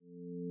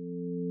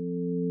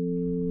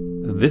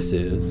This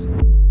is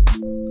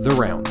The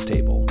Rounds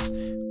Table.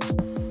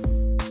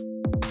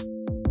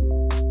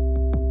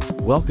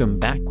 Welcome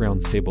back,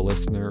 Rounds Table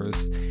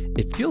listeners.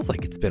 It feels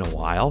like it's been a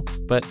while,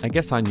 but I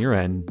guess on your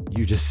end,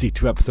 you just see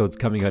 2 episodes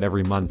coming out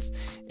every month.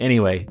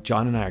 Anyway,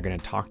 John and I are going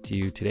to talk to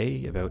you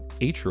today about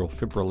atrial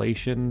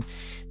fibrillation.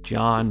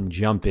 John,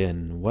 jump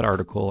in. What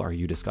article are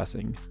you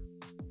discussing?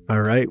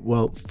 All right.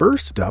 Well,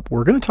 first up,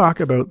 we're going to talk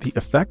about the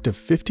effect of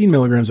 15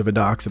 milligrams of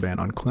edoxaban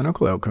on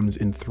clinical outcomes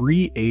in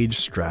 3 age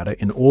strata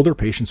in older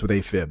patients with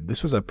AFib.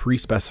 This was a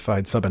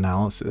pre-specified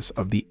sub-analysis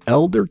of the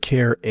Elder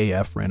Care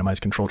AF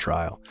randomized control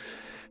trial.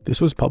 This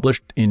was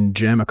published in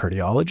JAMA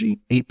Cardiology,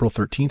 April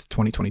 13th,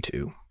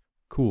 2022.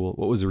 Cool.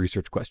 What was the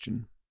research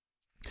question?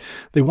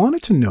 They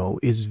wanted to know,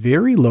 is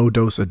very low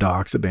dose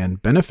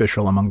edoxaban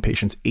beneficial among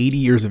patients 80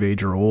 years of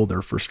age or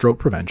older for stroke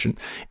prevention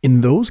in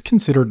those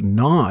considered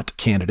not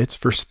candidates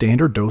for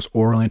standard dose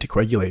oral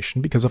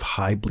anticoagulation because of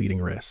high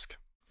bleeding risk?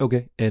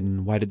 Okay,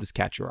 and why did this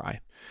catch your eye?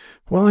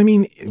 Well, I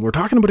mean, we're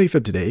talking about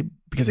AFib today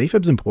because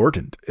AFib is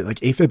important. Like,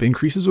 AFib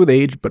increases with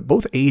age, but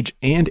both age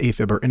and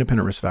AFib are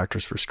independent risk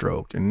factors for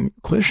stroke. And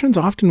clinicians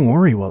often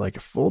worry, well, like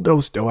a full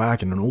dose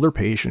DOAC in an older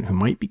patient who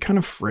might be kind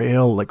of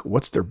frail, like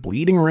what's their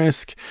bleeding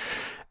risk?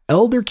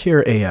 Elder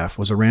Care AF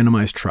was a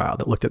randomized trial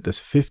that looked at this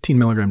 15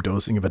 milligram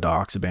dosing of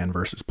edoxaban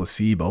versus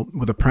placebo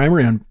with a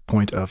primary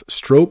endpoint of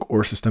stroke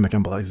or systemic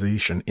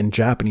embolization in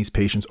Japanese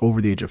patients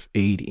over the age of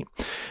 80.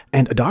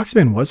 And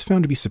edoxaban was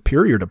found to be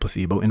superior to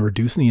placebo in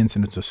reducing the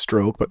incidence of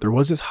stroke, but there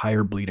was this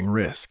higher bleeding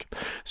risk.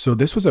 So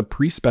this was a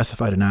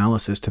pre-specified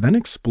analysis to then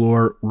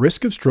explore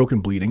risk of stroke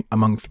and bleeding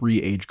among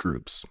 3 age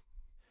groups.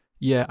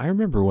 Yeah, I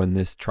remember when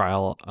this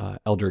trial,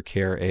 Elder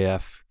Care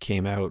AF,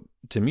 came out.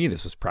 To me,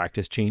 this was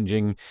practice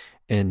changing.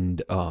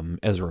 And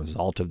as a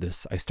result of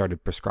this, I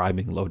started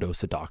prescribing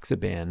low-dose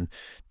edoxaban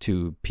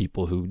to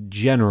people who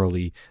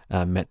generally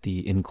met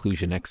the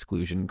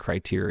inclusion-exclusion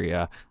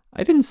criteria.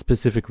 I didn't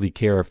specifically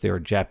care if they were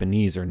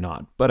Japanese or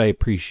not, but I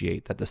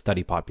appreciate that the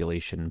study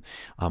population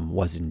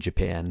was in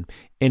Japan.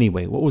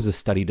 Anyway, what was the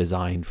study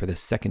design for this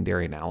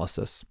secondary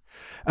analysis?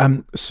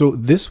 So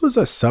this was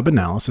a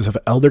sub-analysis of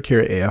Elder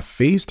Care AF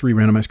phase 3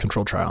 randomized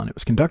control trial, and it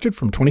was conducted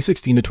from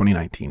 2016 to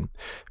 2019.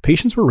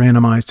 Patients were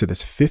randomized to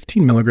this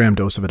 15 milligram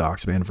dose of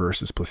edoxaban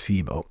versus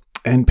placebo.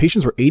 And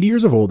patients were 80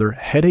 years of older,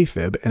 had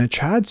AFib, and a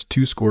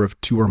CHADS-2 score of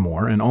 2 or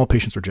more, and all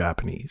patients were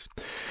Japanese.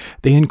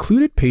 They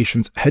included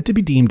patients had to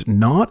be deemed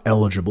not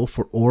eligible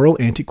for oral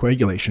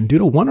anticoagulation due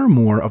to 1 or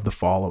more of the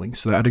following.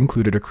 So that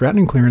included a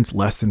creatinine clearance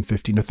less than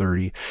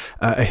 15/30,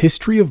 a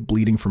history of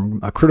bleeding from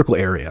a critical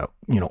area,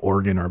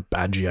 organ or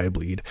bad GI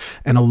bleed,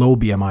 and a low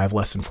BMI of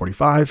less than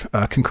 45,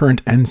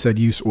 concurrent NSAID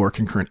use or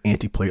concurrent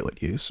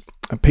antiplatelet use.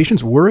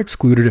 Patients were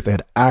excluded if they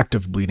had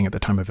active bleeding at the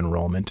time of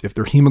enrollment, if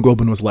their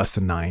hemoglobin was less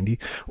than 90,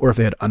 or if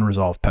they had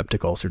unresolved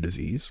peptic ulcer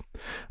disease.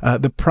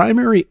 The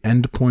primary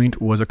endpoint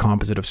was a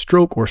composite of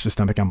stroke or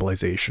systemic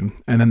embolization,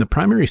 and then the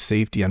primary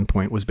safety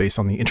endpoint was based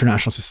on the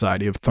International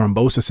Society of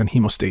Thrombosis and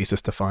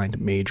Hemostasis defined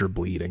major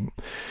bleeding.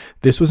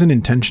 This was an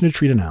intention to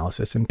treat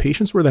analysis, and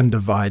patients were then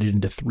divided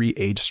into 3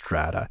 age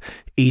strata,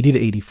 80 to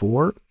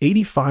 84,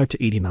 85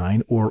 to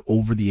 89, or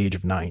over the age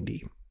of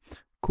 90.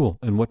 Cool.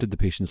 And what did the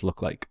patients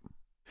look like?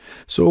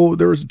 So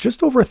there was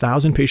just over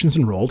 1,000 patients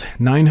enrolled.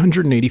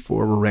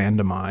 984 were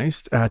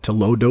randomized to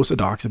low-dose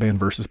edoxaban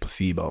versus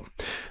placebo.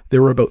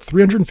 There were about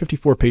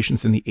 354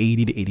 patients in the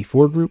 80 to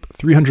 84 group,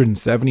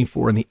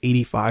 374 in the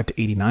 85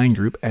 to 89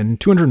 group, and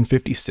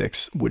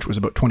 256, which was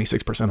about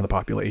 26% of the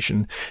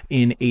population,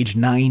 in age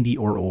 90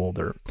 or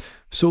older.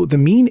 So the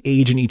mean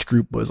age in each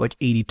group was like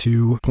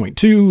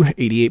 82.2,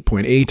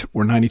 88.8,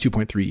 or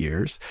 92.3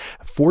 years.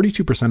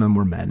 42% of them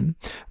were men.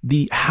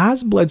 The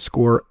has-bled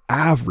score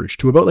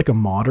averaged to about like a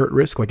moderate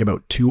risk, like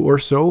about 2 or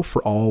so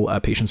for all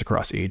patients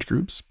across age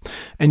groups.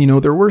 And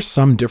there were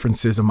some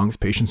differences amongst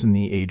patients in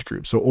the age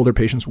group. So older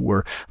patients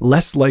were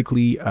less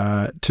likely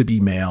to be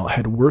male,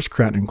 had worse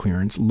creatinine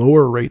clearance,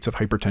 lower rates of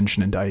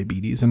hypertension and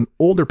diabetes, and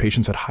older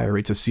patients had higher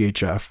rates of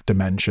CHF,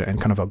 dementia, and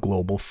kind of a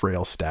global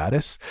frail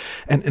status.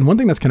 And one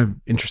thing that's kind of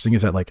interesting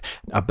is that like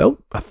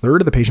about a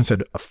third of the patients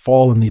had a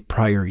fall in the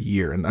prior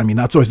year. And I mean,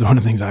 that's always one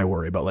of the things I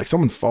worry about. Like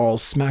someone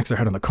falls, smacks their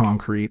head on the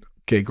concrete.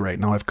 Okay, great.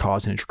 Now I've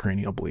caused an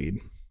intracranial bleed.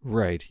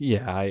 Right.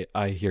 Yeah,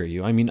 I hear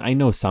you. I mean, I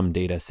know some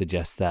data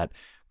suggests that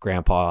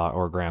grandpa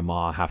or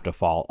grandma have to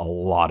fall a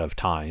lot of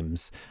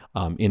times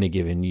in a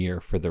given year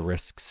for the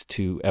risks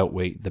to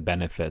outweigh the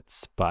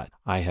benefits. But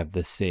I have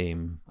the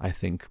same, I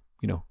think,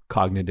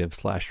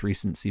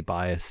 cognitive/recency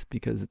bias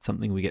because it's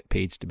something we get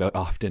paged about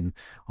often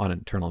on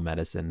internal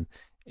medicine.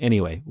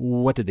 Anyway,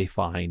 what did they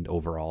find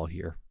overall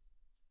here?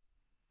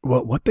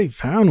 Well, what they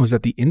found was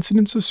that the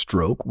incidence of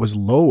stroke was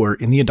lower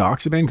in the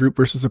edoxaban group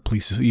versus the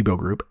placebo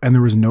group, and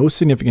there was no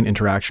significant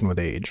interaction with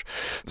age.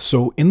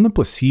 So in the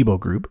placebo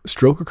group,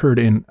 stroke occurred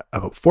in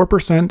about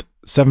 4%,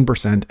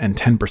 7%, and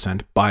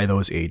 10% by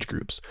those age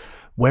groups.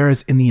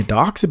 Whereas in the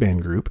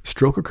edoxaban group,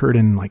 stroke occurred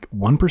in like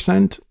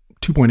 1%,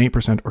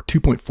 2.8% or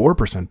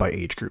 2.4% by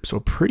age group. So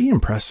a pretty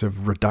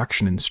impressive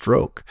reduction in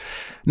stroke.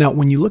 Now,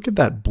 when you look at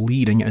that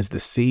bleeding as the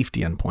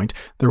safety endpoint,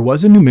 there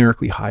was a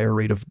numerically higher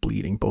rate of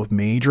bleeding, both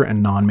major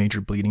and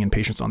non-major bleeding in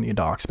patients on the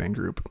edoxaban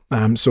group.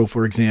 So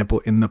for example,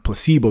 in the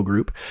placebo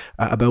group,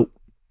 about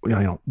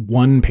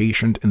one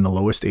patient in the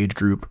lowest age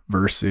group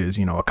versus,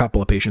 a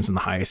couple of patients in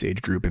the highest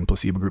age group in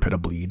placebo group had a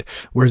bleed.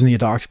 Whereas in the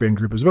edoxaban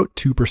group, it was about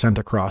 2%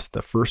 across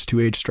the first two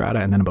age strata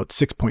and then about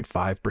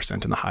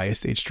 6.5% in the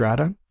highest age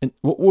strata. And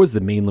what was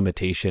the main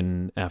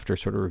limitation after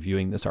sort of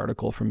reviewing this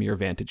article from your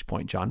vantage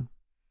point, John?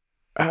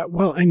 I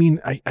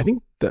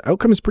think the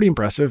outcome is pretty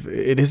impressive.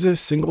 It is a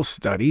single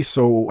study,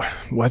 so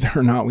whether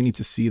or not we need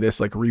to see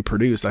this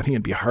reproduced, I think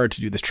it'd be hard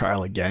to do this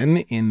trial again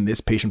in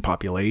this patient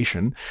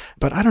population.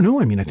 But I don't know.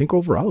 I think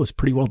overall it was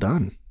pretty well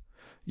done.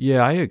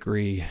 Yeah, I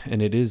agree.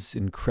 And it is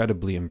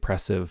incredibly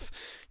impressive,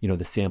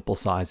 the sample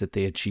size that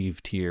they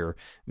achieved here.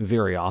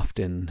 Very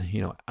often,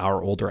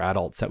 our older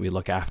adults that we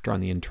look after on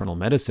the internal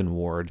medicine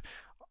ward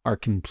are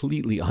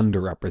completely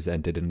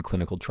underrepresented in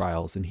clinical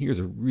trials. And here's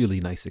a really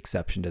nice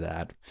exception to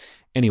that.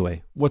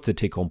 Anyway, what's a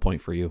take-home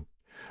point for you?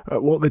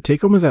 The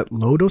take-home is that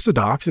low-dose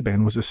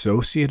edoxaban was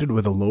associated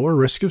with a lower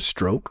risk of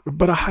stroke,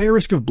 but a higher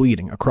risk of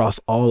bleeding across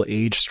all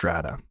age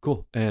strata.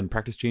 Cool. And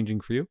practice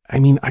changing for you? I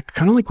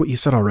kind of like what you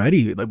said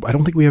already. I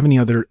don't think we have any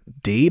other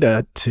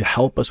data to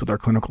help us with our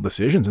clinical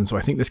decisions. And so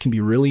I think this can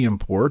be really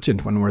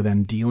important when we're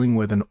then dealing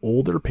with an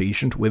older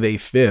patient with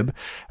AFib.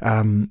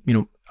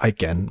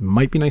 Again,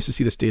 might be nice to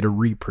see this data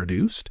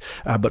reproduced,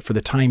 but for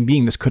the time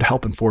being, this could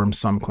help inform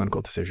some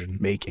clinical decision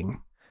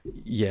making.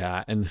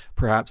 Yeah, and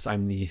perhaps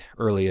I'm the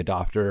early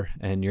adopter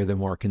and you're the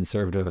more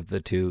conservative of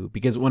the two,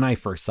 because when I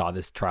first saw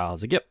this trial, I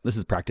was like, yep, this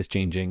is practice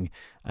changing,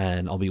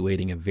 and I'll be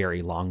waiting a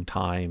very long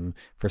time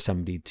for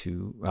somebody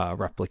to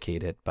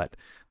replicate it. But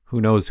who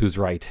knows who's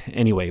right?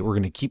 Anyway, we're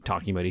going to keep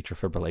talking about atrial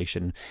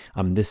fibrillation.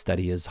 This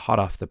study is hot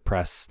off the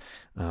press,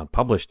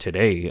 published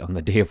today on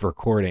the day of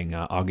recording,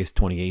 August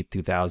 28,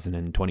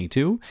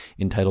 2022,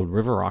 entitled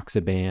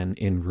Rivaroxaban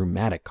in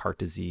Rheumatic Heart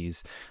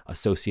Disease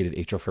Associated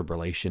Atrial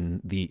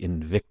Fibrillation, the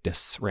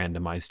Invictus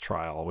randomized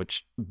trial,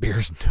 which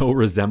bears no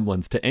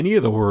resemblance to any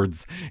of the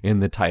words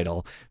in the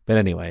title. But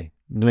anyway,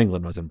 New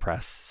England was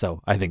impressed.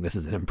 So I think this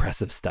is an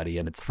impressive study,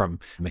 and it's from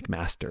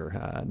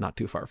McMaster, not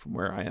too far from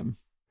where I am.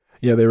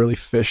 Yeah, they really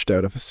fished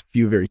out a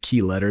few very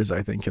key letters,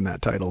 I think, in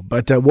that title.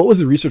 But what was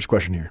the research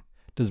question here?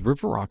 Does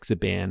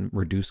rivaroxaban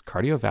reduce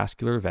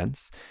cardiovascular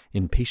events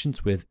in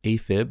patients with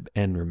AFib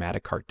and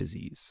rheumatic heart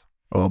disease?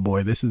 Oh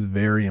boy, this is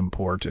very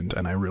important,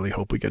 and I really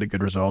hope we get a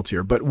good result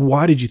here. But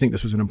why did you think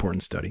this was an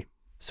important study?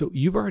 So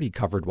you've already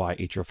covered why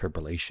atrial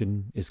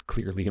fibrillation is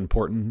clearly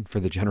important for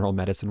the general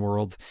medicine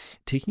world.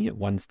 Taking it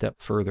one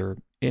step further,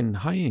 in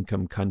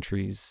high-income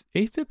countries,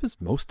 AFib is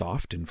most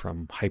often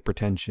from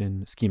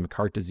hypertension, ischemic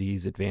heart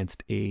disease,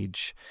 advanced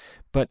age.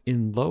 But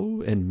in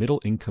low and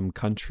middle-income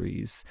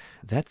countries,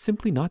 that's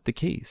simply not the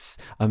case.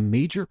 A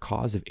major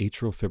cause of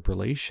atrial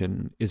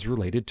fibrillation is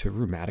related to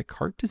rheumatic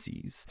heart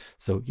disease.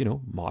 So,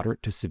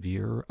 moderate to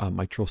severe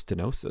mitral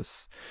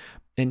stenosis.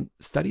 And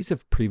studies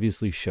have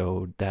previously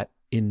showed that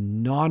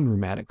in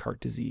non-rheumatic heart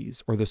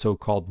disease, or the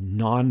so-called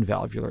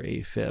non-valvular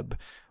AFib,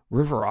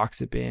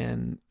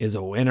 rivaroxaban is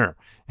a winner,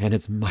 and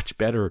it's much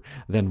better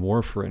than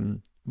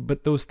warfarin.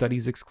 But those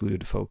studies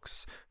excluded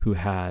folks who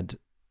had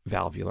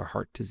valvular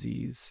heart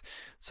disease.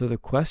 So the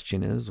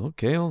question is,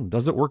 okay, well,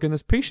 does it work in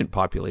this patient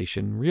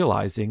population,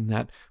 realizing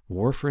that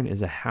warfarin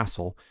is a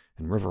hassle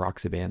and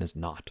rivaroxaban is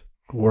not?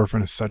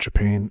 Warfarin is such a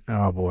pain.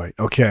 Oh boy.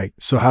 Okay,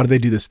 so how did they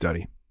do this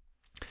study?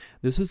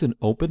 This was an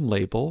open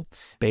label,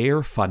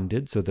 Bayer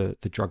funded, so the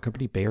drug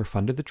company Bayer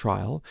funded the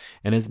trial,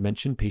 and as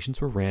mentioned,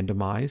 patients were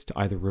randomized to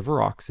either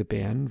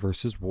rivaroxaban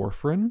versus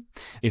warfarin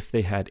if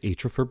they had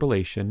atrial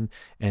fibrillation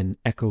and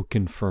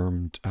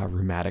echo-confirmed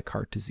rheumatic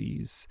heart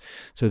disease.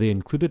 So they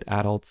included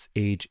adults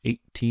age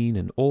 18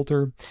 and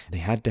older. They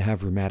had to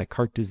have rheumatic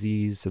heart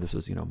disease, so this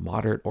was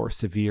moderate or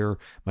severe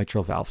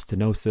mitral valve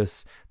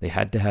stenosis. They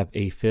had to have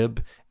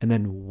AFib, and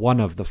then one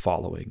of the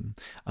following: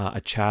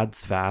 a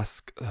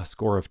CHA2DS2-VASc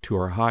score of 2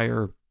 or higher,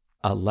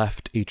 a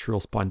left atrial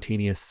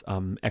spontaneous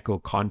echo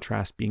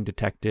contrast being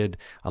detected,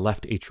 a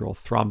left atrial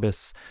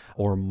thrombus,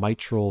 or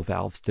mitral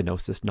valve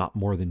stenosis not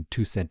more than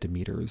 2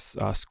 centimeters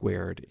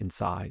squared in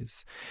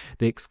size.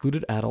 They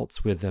excluded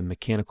adults with a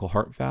mechanical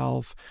heart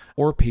valve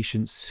or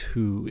patients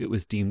who it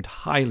was deemed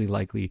highly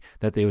likely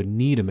that they would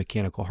need a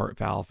mechanical heart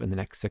valve in the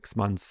next 6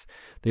 months.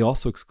 They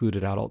also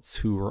excluded adults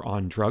who were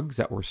on drugs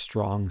that were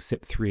strong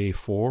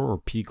CYP3A4 or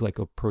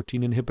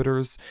P-glycoprotein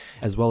inhibitors,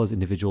 as well as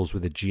individuals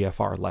with a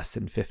GFR less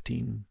than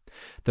 15.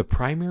 The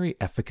primary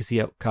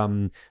efficacy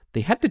outcome,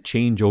 they had to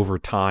change over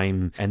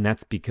time, and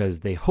that's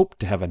because they hoped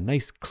to have a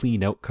nice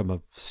clean outcome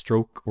of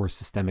stroke or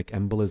systemic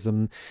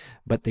embolism,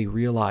 but they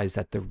realized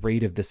that the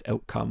rate of this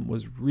outcome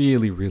was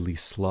really, really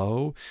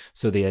slow,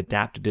 so they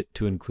adapted it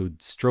to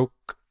include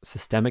stroke,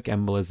 systemic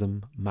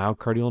embolism,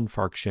 myocardial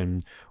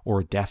infarction,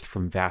 or death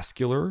from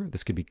vascular.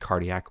 This could be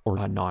cardiac or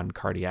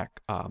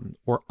non-cardiac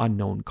or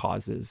unknown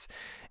causes.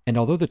 And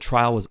although the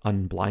trial was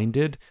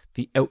unblinded,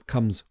 the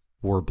outcomes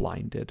were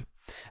blinded.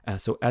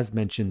 So as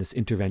mentioned, this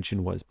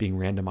intervention was being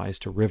randomized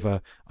to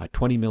Riva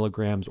 20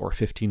 milligrams or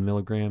 15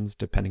 milligrams,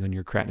 depending on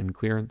your creatinine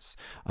clearance,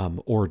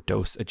 or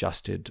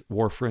dose-adjusted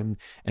warfarin,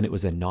 and it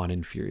was a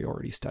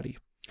non-inferiority study.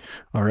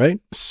 All right.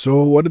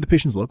 So what did the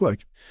patients look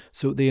like?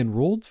 So they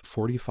enrolled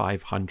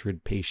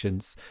 4,500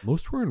 patients.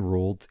 Most were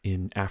enrolled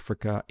in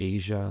Africa,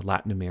 Asia,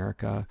 Latin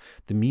America.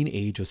 The mean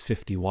age was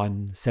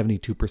 51,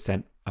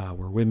 72%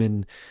 were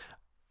women.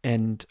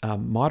 And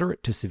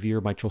moderate to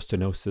severe mitral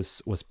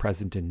stenosis was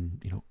present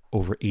in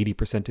over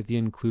 80% of the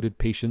included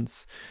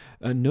patients.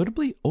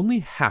 Notably, only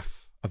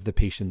half of the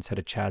patients had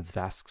a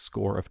CHA2DS2-VASc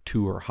score of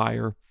 2 or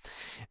higher.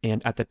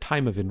 And at the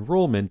time of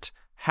enrollment,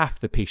 half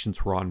the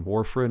patients were on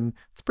warfarin.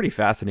 It's pretty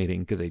fascinating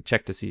because they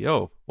check to see,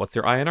 what's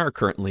their INR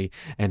currently?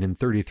 And in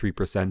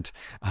 33%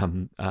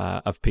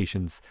 of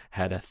patients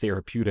had a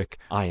therapeutic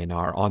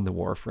INR on the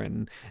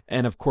warfarin.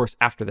 And of course,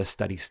 after the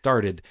study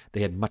started,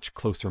 they had much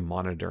closer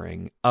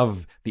monitoring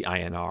of the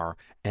INR.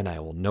 And I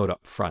will note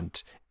up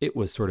front, it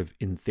was sort of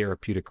in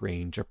therapeutic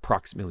range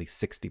approximately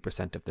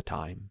 60% of the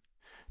time.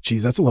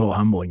 Geez, that's a little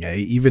humbling, eh?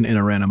 Even in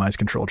a randomized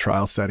controlled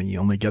trial setting, you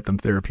only get them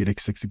therapeutic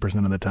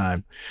 60% of the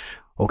time.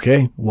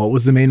 Okay, what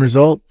was the main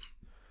result?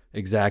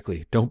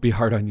 Exactly. Don't be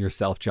hard on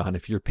yourself, John,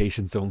 if your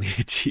patients only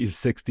achieve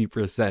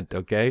 60%,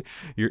 okay?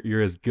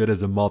 You're as good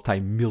as a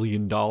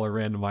multi-million-dollar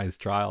randomized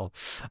trial.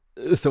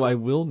 So I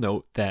will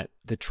note that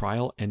the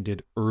trial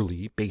ended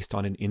early based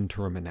on an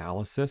interim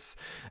analysis.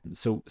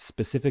 So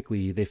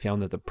specifically, they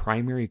found that the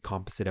primary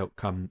composite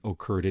outcome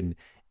occurred in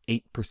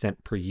 8%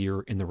 per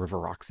year in the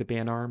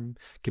rivaroxaban arm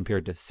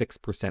compared to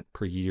 6%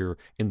 per year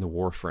in the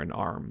warfarin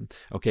arm.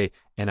 Okay,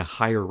 and a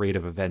higher rate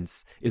of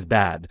events is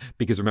bad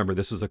because remember,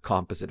 this was a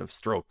composite of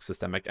stroke,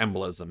 systemic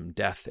embolism,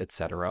 death,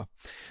 etc.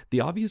 The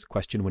obvious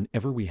question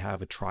whenever we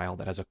have a trial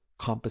that has a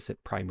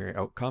composite primary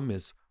outcome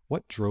is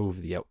what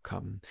drove the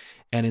outcome?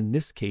 And in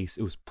this case,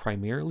 it was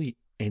primarily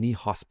any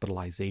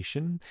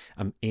hospitalization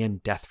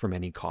and death from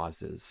any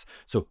causes.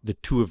 So the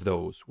two of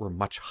those were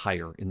much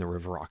higher in the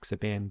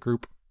rivaroxaban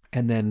group.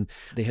 And then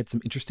they had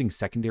some interesting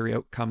secondary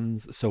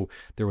outcomes. So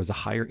there was a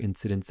higher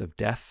incidence of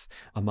death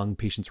among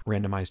patients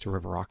randomized to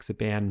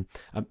rivaroxaban,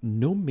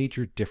 no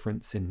major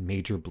difference in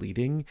major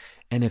bleeding.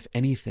 And if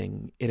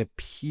anything, it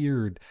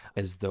appeared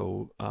as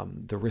though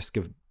the risk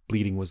of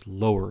bleeding was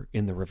lower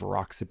in the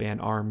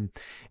rivaroxaban arm.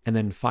 And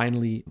then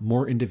finally,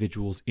 more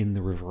individuals in the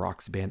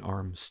rivaroxaban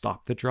arm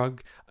stopped the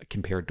drug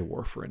compared to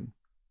warfarin.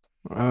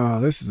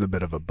 This is a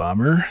bit of a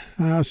bummer.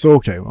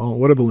 Okay, well,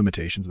 what are the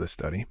limitations of this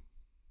study?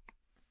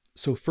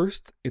 So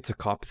first, it's a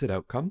composite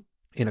outcome,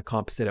 and a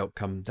composite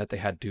outcome that they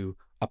had to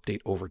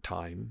update over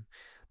time.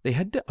 They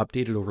had to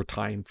update it over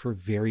time for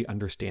very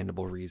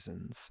understandable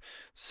reasons.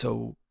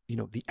 So,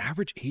 the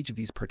average age of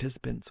these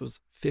participants was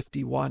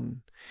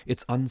 51.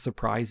 It's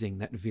unsurprising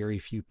that very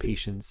few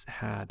patients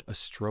had a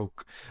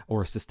stroke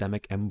or a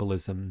systemic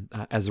embolism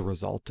as a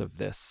result of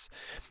this.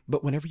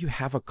 But whenever you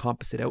have a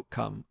composite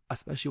outcome,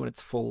 especially when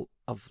it's full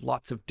of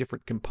lots of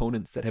different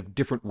components that have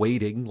different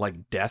weighting,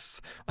 like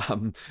death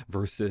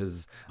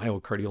versus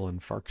myocardial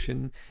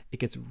infarction,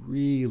 it gets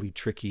really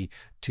tricky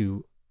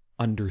to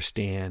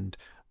understand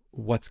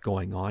what's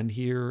going on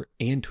here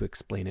and to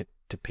explain it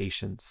to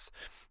patients.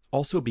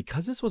 Also,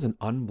 because this was an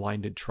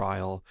unblinded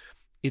trial,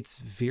 it's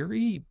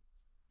very,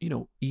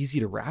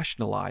 easy to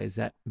rationalize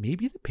that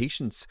maybe the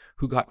patients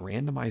who got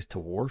randomized to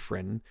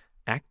warfarin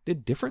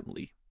acted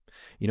differently.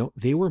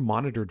 They were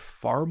monitored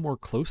far more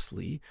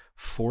closely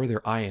for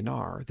their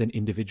INR than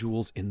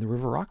individuals in the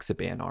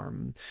rivaroxaban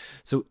arm.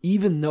 So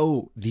even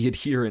though the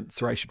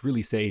adherence, or I should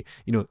really say,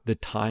 the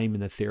time in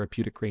the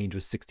therapeutic range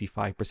was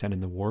 65% in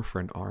the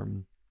warfarin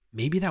arm,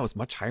 maybe that was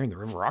much higher in the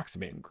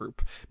rivaroxaban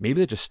group. Maybe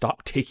they just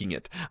stopped taking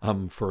it,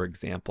 for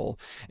example.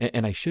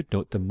 And I should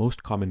note the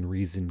most common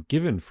reason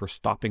given for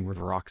stopping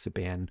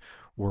rivaroxaban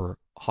were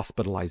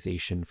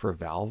hospitalization for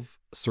valve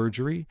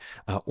surgery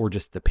or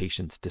just the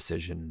patient's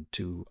decision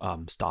to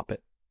stop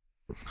it.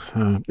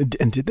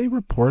 And did they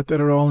report that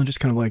at all and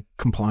just kind of like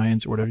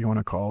compliance or whatever you want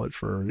to call it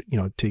for,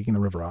 taking the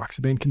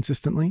rivaroxaban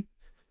consistently?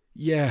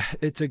 Yeah,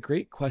 it's a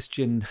great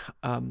question.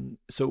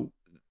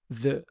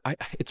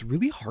 It's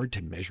really hard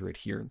to measure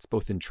adherence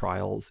both in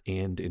trials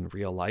and in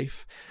real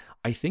life.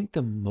 I think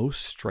the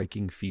most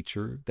striking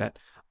feature that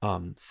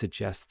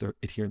suggests the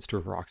adherence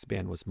to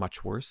rivaroxaban was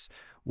much worse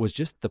was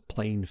just the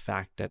plain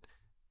fact that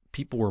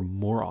people were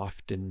more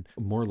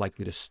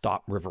likely to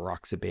stop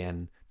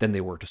rivaroxaban than they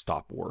were to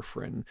stop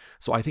warfarin.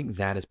 So I think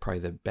that is probably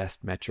the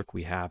best metric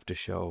we have to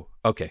show,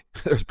 okay,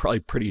 there's probably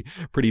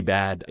pretty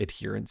bad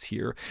adherence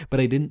here. But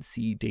I didn't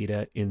see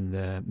data in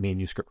the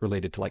manuscript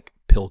related to like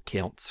pill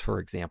counts, for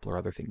example, or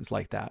other things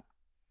like that.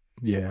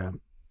 Yeah.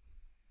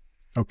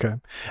 Okay.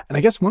 And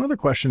I guess one other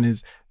question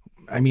is,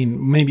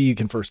 maybe you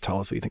can first tell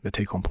us what you think the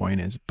take-home point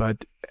is,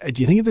 but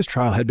do you think if this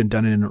trial had been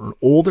done in an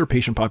older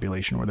patient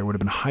population where there would have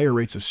been higher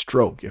rates of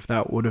stroke, if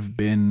that would have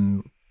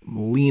been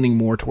leaning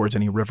more towards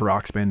any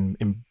rivaroxaban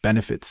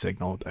benefit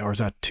signal, or is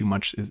that too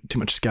much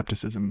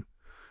skepticism?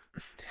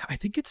 I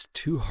think it's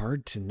too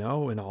hard to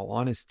know, in all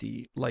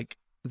honesty. Like,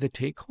 the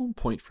take-home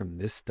point from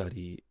this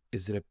study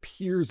is it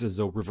appears as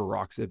though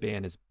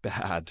rivaroxaban is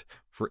bad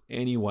for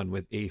anyone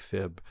with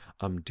AFib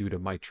due to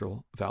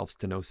mitral valve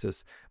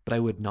stenosis, but I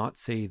would not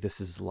say this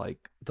is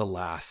like the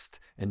last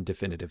and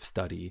definitive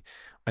study.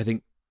 I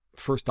think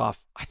first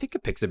off, I think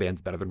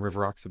apixaban's better than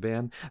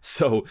rivaroxaban.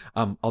 So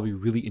I'll be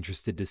really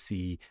interested to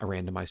see a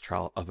randomized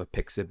trial of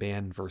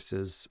apixaban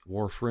versus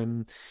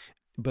warfarin.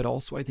 But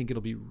also, I think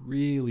it'll be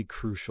really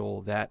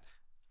crucial that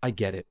I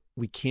get it.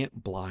 We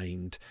can't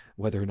blind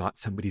whether or not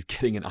somebody's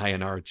getting an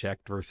INR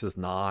checked versus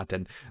not,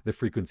 and the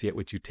frequency at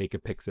which you take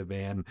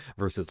apixaban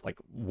versus like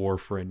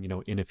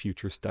warfarin, in a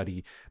future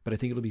study. But I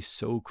think it'll be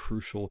so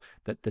crucial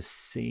that the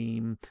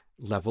same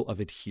level of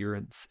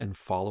adherence and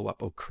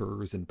follow-up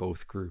occurs in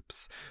both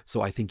groups.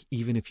 So I think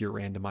even if you're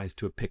randomized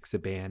to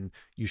apixaban,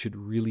 you should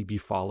really be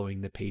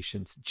following the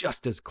patients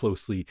just as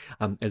closely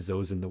as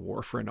those in the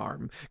warfarin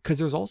arm. Because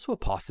there's also a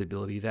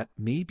possibility that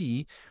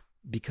maybe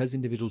because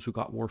individuals who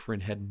got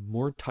warfarin had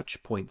more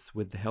touch points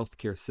with the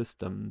healthcare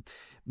system,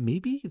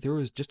 maybe there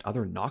was just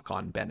other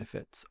knock-on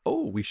benefits.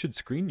 Oh, we should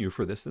screen you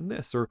for this and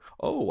this. Or,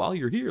 oh, while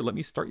you're here, let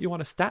me start you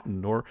on a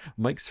statin or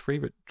Mike's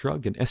favorite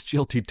drug, an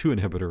SGLT2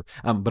 inhibitor.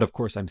 But of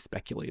course, I'm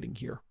speculating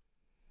here.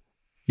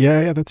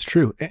 Yeah, that's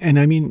true. And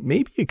I mean,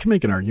 maybe you can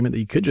make an argument that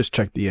you could just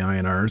check the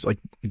INRs, like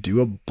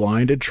do a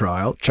blinded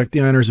trial, check the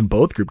INRs in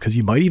both groups, because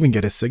you might even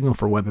get a signal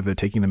for whether they're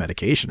taking the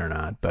medication or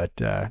not.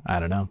 But I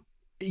don't know.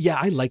 Yeah,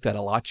 I like that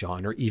a lot,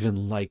 John. Or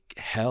even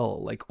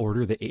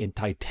order the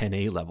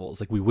anti-10A levels.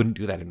 Like we wouldn't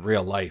do that in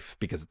real life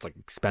because it's like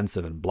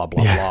expensive and blah,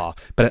 blah, blah.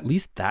 But at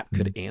least that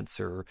could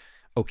answer,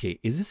 okay,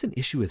 is this an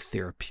issue with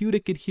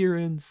therapeutic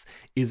adherence?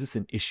 Is this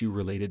an issue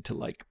related to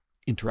like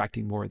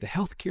interacting more with the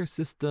healthcare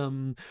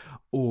system?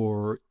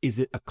 Or is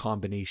it a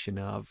combination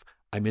of,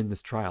 I'm in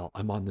this trial,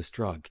 I'm on this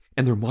drug,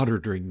 and they're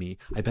monitoring me,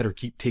 I better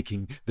keep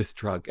taking this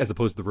drug, as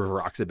opposed to the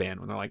rivaroxaban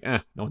when they're like,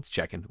 no one's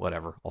checking,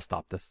 whatever, I'll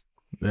stop this.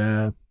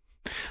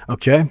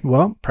 Okay,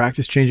 well,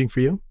 practice changing for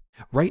you?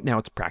 Right now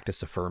it's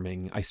practice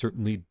affirming. I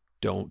certainly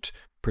don't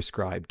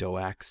prescribe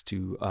DOACs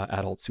to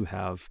adults who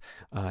have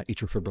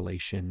atrial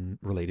fibrillation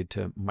related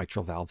to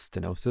mitral valve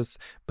stenosis,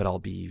 but I'll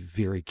be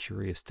very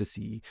curious to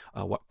see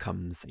what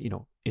comes,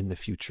 in the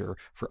future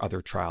for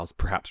other trials,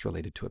 perhaps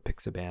related to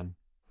apixaban.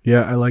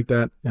 Yeah, I like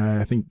that.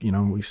 I think,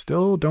 we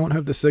still don't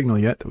have the signal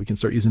yet that we can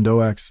start using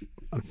DOACs.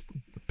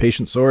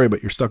 Patient, sorry,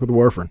 but you're stuck with the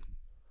warfarin.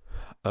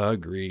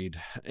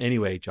 Agreed.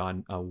 Anyway,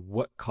 John,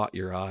 what caught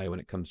your eye when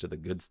it comes to the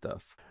good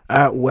stuff?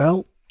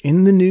 Well,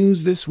 in the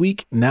news this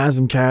week,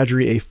 Nazem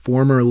Kadri, a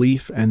former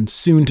Leaf and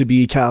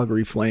soon-to-be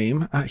Calgary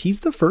Flame, he's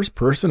the first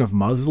person of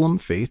Muslim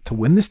faith to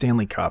win the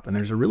Stanley Cup. And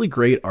there's a really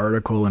great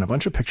article and a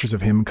bunch of pictures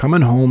of him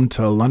coming home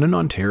to London,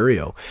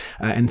 Ontario,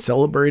 and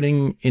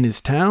celebrating in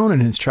his town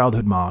and his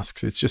childhood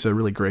mosques. It's just a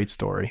really great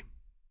story.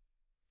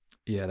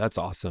 Yeah, that's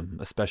awesome,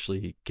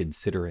 especially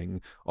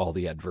considering all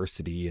the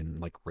adversity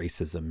and like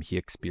racism he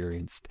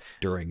experienced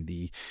during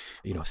the,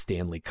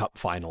 Stanley Cup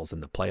finals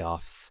and the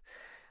playoffs.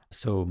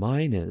 So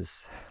mine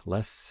is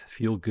less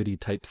feel-goody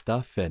type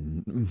stuff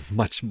and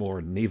much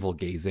more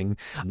navel-gazing.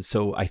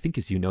 So I think,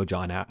 as you know,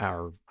 John,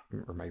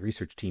 my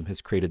research team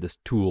has created this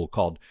tool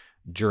called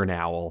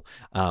Journowl.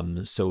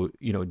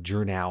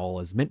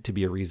 Journowl is meant to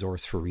be a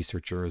resource for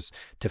researchers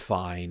to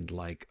find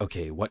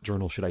what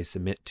journal should I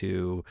submit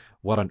to?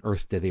 What on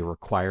earth do they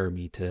require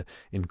me to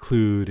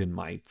include in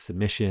my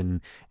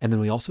submission? And then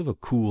we also have a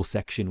cool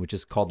section which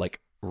is called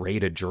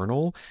rate a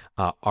journal,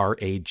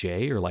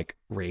 RAJ, or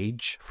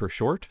rage for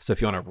short. So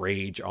if you want to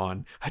rage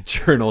on a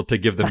journal to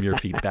give them your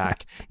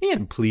feedback,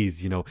 and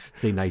please,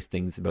 say nice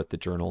things about the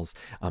journals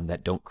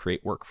that don't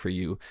create work for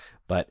you.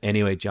 But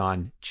anyway,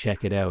 John,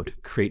 check it out.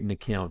 Create an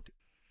account.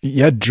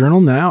 Yeah,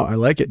 Journal Now. I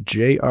like it.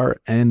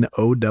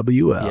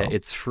 JRNOWL. Yeah,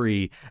 it's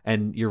free.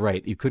 And you're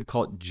right. You could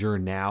call it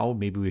Journow.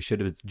 Maybe we should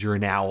have. It's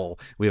Journowl.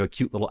 We have a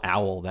cute little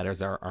owl that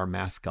is our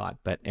mascot.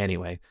 But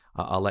anyway,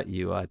 I'll let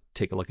you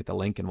take a look at the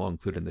link and we'll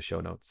include it in the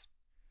show notes.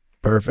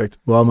 Perfect.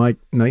 Well, Mike,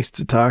 nice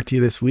to talk to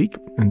you this week.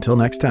 Until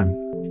next time.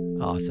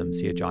 Awesome.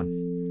 See you, John.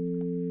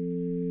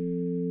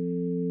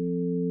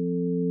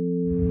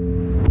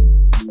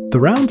 The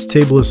Rounds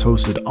Table is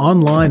hosted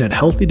online at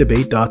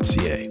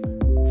healthydebate.ca.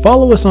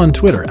 Follow us on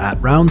Twitter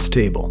at Rounds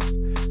Table.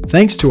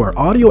 Thanks to our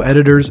audio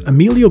editors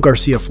Emilio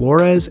Garcia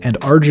Flores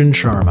and Arjun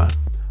Sharma.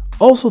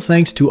 Also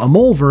thanks to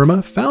Amol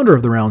Verma, founder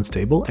of the Rounds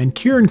Table, and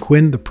Kieran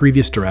Quinn, the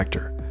previous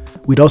director.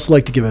 We'd also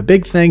like to give a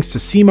big thanks to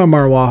Seema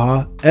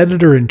Marwaha,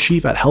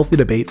 editor-in-chief at Healthy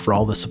Debate, for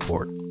all the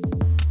support.